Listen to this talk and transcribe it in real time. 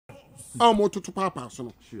almost to papa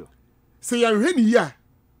so. Sure. Say you're here.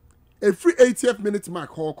 A free 80th minute mark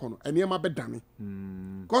hawk and near my bedami.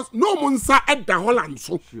 Because no one saw at the Holland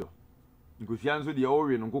so. Sure. Because you answer the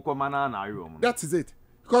Orient and Coco Mana and Iron. That is it.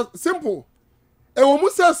 Because simple. A woman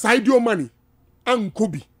says side your money and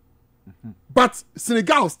Kobe. But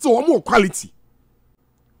Senegal still more quality.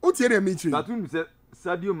 What's your name? That one said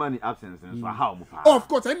Sadio money absence and so how much. Of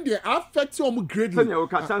course, and they affect your grade.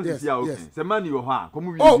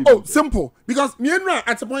 Oh, simple. Because me and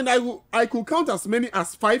at a point I could count as many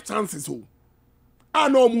as 5 chances. I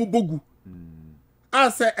know Mubogu. I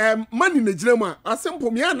say money in the drama. I simple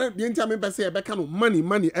me and the entire member say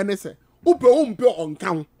money and I say Upe on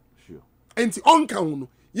count. Sure. And on count.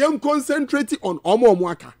 You concentrate on Omo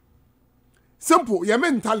Mwaka. Simple, your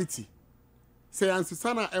mentality. Say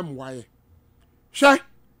Ansana MY. Sure.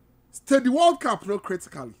 Study World Cup no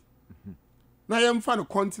critically. Now I am fan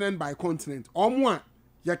continent by continent. Or more,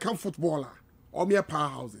 you can footballer. Or mere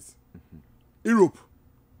powerhouses. Europe.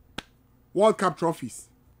 World Cup trophies.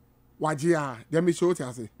 Wajia, let me show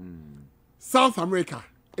you. South America.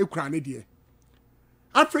 Ukraine.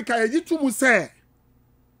 Africa, you two must say.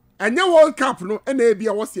 And your World Cup no, and maybe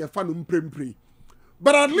I was here fan pre.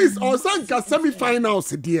 But at least our sanka semi-finals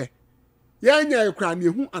dear. Yeah, Ukraine,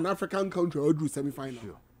 who an African country will do semi-final.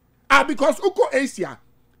 Sure. Because Uko Asia,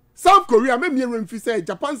 South Korea, maybe say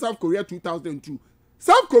Japan, South Korea 2002.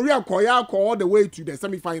 South Korea Korea all the way to the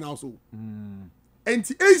semi-finals. And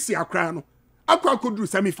Asia crown, Aqua could do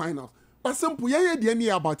semi-finals. But simple, yeah, the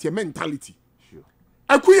about your mentality. Sure.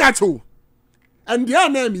 Akuyato. And their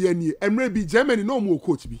name Yenny, and maybe Germany no more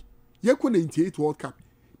coach be. You could 98 World Cup.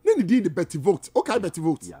 Then did the Betty vote. Okay, Betty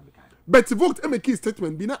vote. Yeah, Betty vote and a key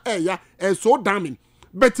statement be not and so damning.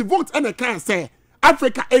 Betty vote and a can say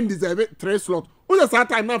Africa and deserve it 3 slot. Who does that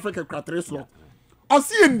time Africa crack 3 slot? Or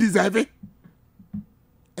see and deserve it.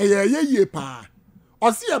 Pa.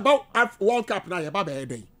 Or see about World Cup now about a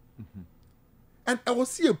day. And I will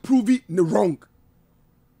see a prove it wrong.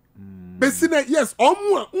 But yes,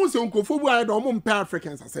 almost Uncle Fubu and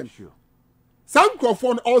Africans are sure. Some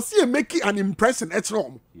Crawford or see make an impression at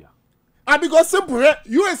home. Yeah. And because simple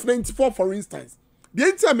US 94, for instance, the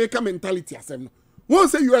entire maker mentality as them.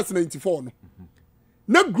 Won't say US 94 no.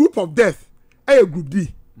 No group of death, a group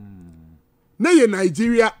D. No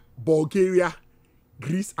Nigeria, Bulgaria,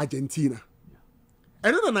 Greece, Argentina.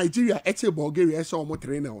 And then Nigeria, Bulgaria, so more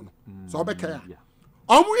trainer on. So I care.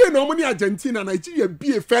 Normally Argentina, Nigeria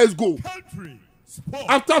be a first goal.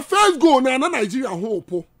 After first goal, now Nigeria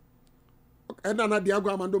hope. And then the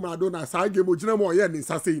Aguamando Madonna, Sage Mojamo, yeah, in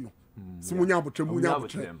Sassino. Simunya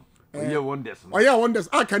Munya. Oh, yeah, wonders.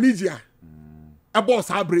 Ah, Canija. A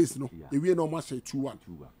boss, our brace, no. We no much say 2-1.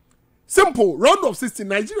 Simple. Round of 16,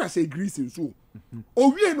 Nigeria say Greece in so. Oh,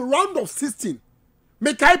 we in round of 16.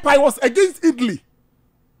 Mekai Pai was against Italy.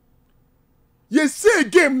 You say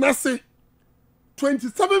game, Nase.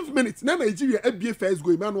 27th minute, na Nigeria FBA first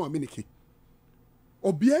go, Emmanuel Aminike.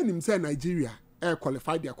 Obia himself Nigeria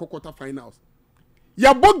qualified their quarter finals.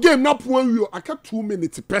 Ya bog game na puan wi aka 2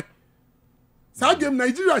 minutes pe. Sa game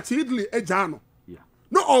Nigeria Italy ejano. Yeah.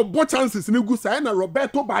 No all chances ni gu sa na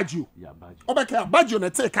Roberto Baggio. Yeah, Baggio. Obeka Baggio na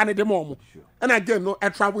take Canada mo. Sure. And again no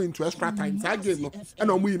travel into extra time. Sa game no and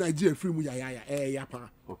omu Nigeria free mu ya pa.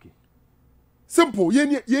 Okay. Simple,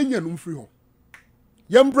 yenya no free ho.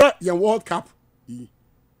 Yembra yen World Cup.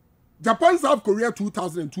 Japan, South Korea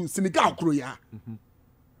 2002, Senegal, Korea.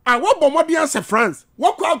 And what Bombardier France?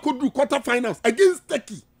 What could do quarterfinals against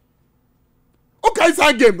Turkey? Okay, it's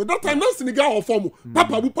a game. That time, not Senegal or form.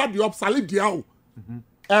 Papa Wupa Diop, Salif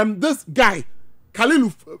Diao. This guy,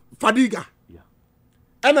 Khalil Fadiga. Yeah.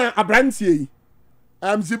 And Abrantier.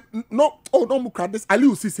 No, Mukra, this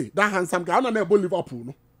Aliou Cisse, that handsome guy, on a Liverpool.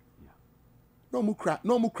 No. No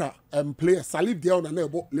Mukra, player, Salif Diao, and a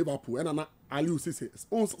Liverpool, and Aliou Cisse.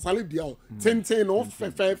 Salif Diao, 10 off,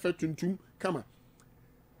 fair, tuntum, come on.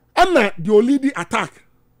 And the only attack.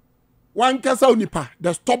 One Kasa Onipa,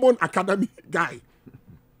 the stubborn academy guy.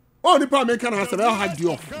 Oh, Nipa American has a hard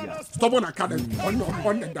deal. Stubborn academy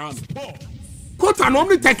on the down. Quote an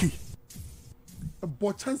only techie.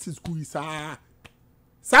 But chances good, sir.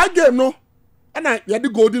 Side game, no. And I had the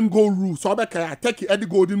golden goal rule. So I take it the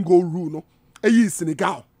golden goal rule, no. A year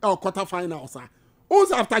Senegal, or quarterfinals, sir.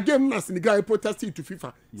 Also after game, na Senegal protested to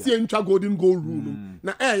FIFA. See, intra golden goal rule.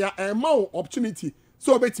 Now, a more opportunity.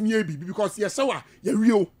 So bet me because yes, so you're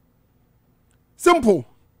real. Simple.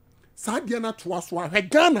 Sadiana Twaswa,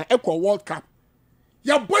 Ghana Echo World Cup.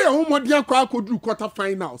 Your boy home dear could do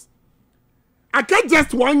quarterfinals. I get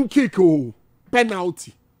just one kick, oh,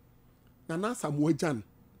 penalty. Nana Samuel Jan,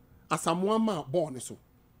 as someone born so.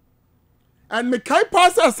 and me kai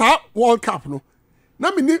pass as World Cup no.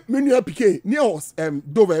 Na me nua PK near us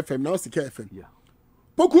Dover FM now Sika FM. Yeah.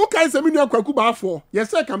 Poku kai se me nua kwaku ba for. Yes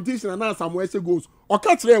say competition na Samuel say goals. O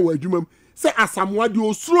ka kire we adwumam. Say Asamoah di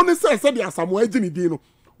osuro ne say the Asamoah gini di no.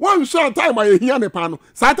 One short time I hear ne pa no.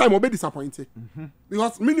 Sa time obe disappointed.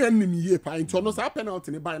 Because me nua nim yie pa into no say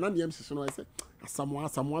penalty ne buy na dem hyehyɛ no I say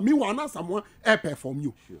Asamoah me wana Asamoah e perform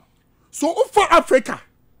you. Sure. So for Africa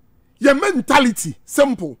your mentality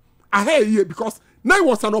simple. I hear you because now it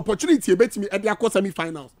was an opportunity to me at the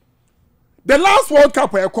semi-finals. The last World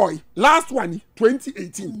Cup I Quaye, last one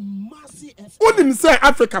 2018. Only say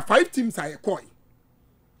Africa 5 teams I Quaye.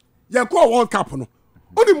 You call World Cup no.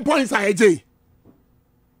 Only points I J.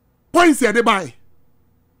 Points here they buy.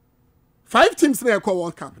 5 teams they call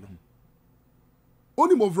World Cup no.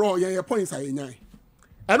 Only overall yeah points I nyai.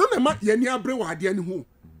 I don't know ye ni abre wa de ani hu.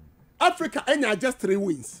 Africa enya just 3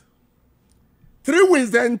 wins. 3 wins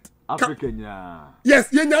then Africa nya. Yes,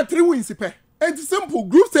 nya 3 wins pe. And simple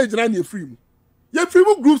group stage na you free. You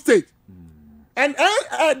free group stage. And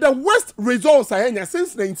the worst results are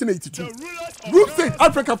since 1982. Group stage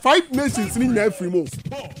Africa 5 nations in the free move.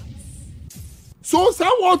 So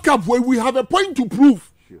some World Cup where we have a point to prove.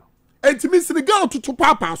 Sure. And to me Senegal to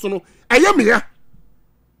papa so no. I am here.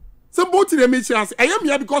 Some both the measures I am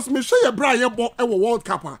here because me share your bra your World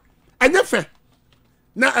Cup. And you fair.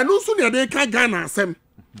 Now and also near they can Ghana sem.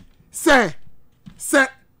 Say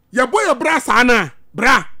your boy your bra sana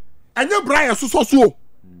bra. And your bra ya so.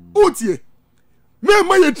 Otie. Me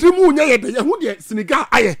ma ye trimu nya ye de ye hu de Senegal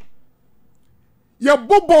aye. Ye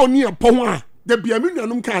bobo ni e pon a de bia me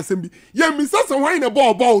nuanum ka asem bi. Ye misa se wan na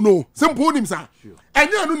ball no. Simple nim sa.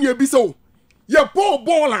 Enya no ne bi so. Ye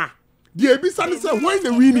ball a de ebisa ne se wan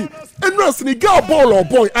na wini. Enu Senegal ball or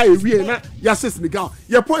boy aye wie na ya se Senegal.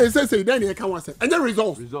 Ye point say then ye kan wan say. Enya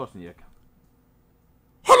results ni ye kan.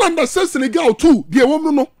 Holland say Senegal too. De wo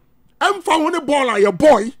no. Em fa won ball a ye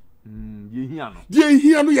boy. Ye hia no. Ye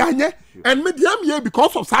hia no ya nye. And me diam ye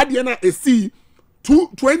because of Sadia na AC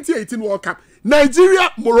 2018 World Cup.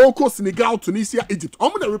 Nigeria, Morocco, Senegal, Tunisia, Egypt. I'm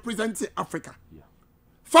going to represent Africa. Yeah.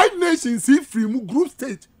 5 nations see free group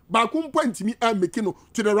stage. Back one point me and Mekino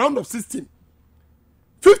to the round of 16.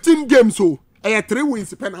 15 games so I had 3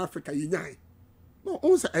 wins in Africa. No,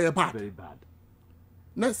 also I bad. Very bad.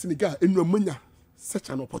 Now Senegal in Romania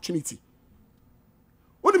such an opportunity.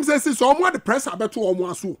 What him says is so I'm the press about 2 or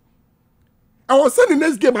more so. I was saying the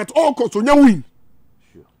next game at all costs on your win.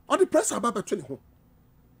 Sure. On the press about 20 home.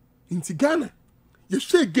 In Ghana, you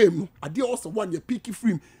share game. I did also one your picky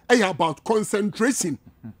frame. About concentration.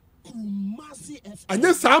 And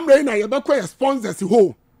yes, Sam Rain, I have acquired sponsors.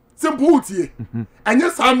 Ho, simple here. And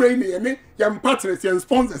yes, Sam Rain, your partners and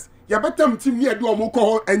sponsors. You better team near do a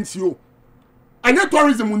moko NGO. And your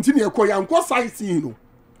tourism continue acquire and co sightseeing.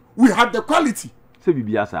 We have the quality. Say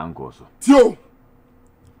Bibiasa uncle so. Tio.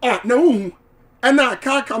 No. And a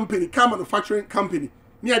car company, car manufacturing company,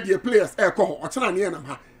 near the players air call or China near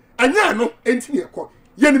them. And ya no engineer call.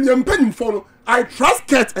 Yen penny follow. I trust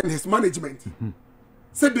Kurt and his management.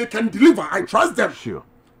 Said they can deliver. I trust them. Sure.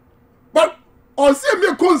 But on see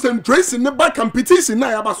me concentration in the competition na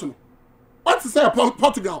yabaso. What to say about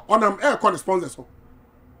Portugal on air correspondence so.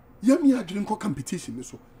 Yemi a drink competition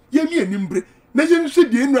so. Yemi nimbre. Na yen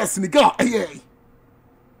hwe de enu Senegal aye.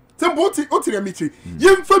 Temboti otire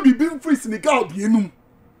yen fa bibim free Senegal de enum.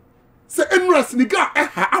 Say enu Senegal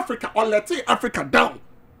Africa or let Africa down.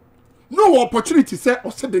 No opportunity say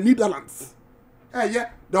or say the Netherlands. Yeah,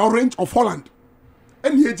 the Orange of Holland.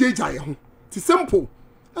 And ye JJ ho. It's simple.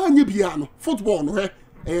 Anya bia no football no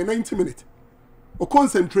 90 minutes. O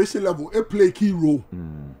concentration level e play key role.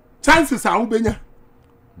 Chances are ubenya.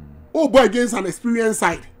 Oh boy against an experienced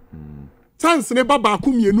side. Chance ne baba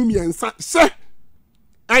ku mienu miensa. Say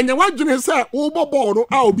anya wadwene say wo ball no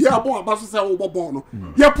a obi abo abaso say wo ball no.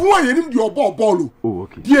 Ye po yenim de ball. Oh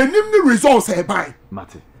okay. The enim ni results e buy.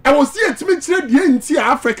 Mate. I was here to make sure the entire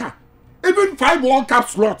Africa, even 5 World Cup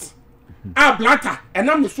slots. Blatter, and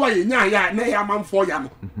I'm the sway, ya, nay, I'm on 4 yam.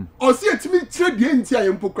 Or see to make sure the entire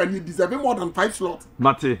Empire deserve more than 5 slots.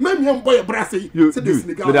 Mate, maybe young boy, brassy, you said this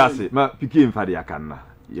nigga. That's it, ma Pikin Fadiakan,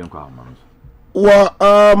 young Quaman.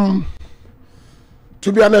 Well,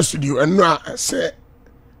 to be honest with you, and now I say,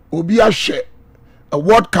 Obi a share a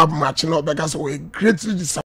World Cup match, no, because we greatly disappointed.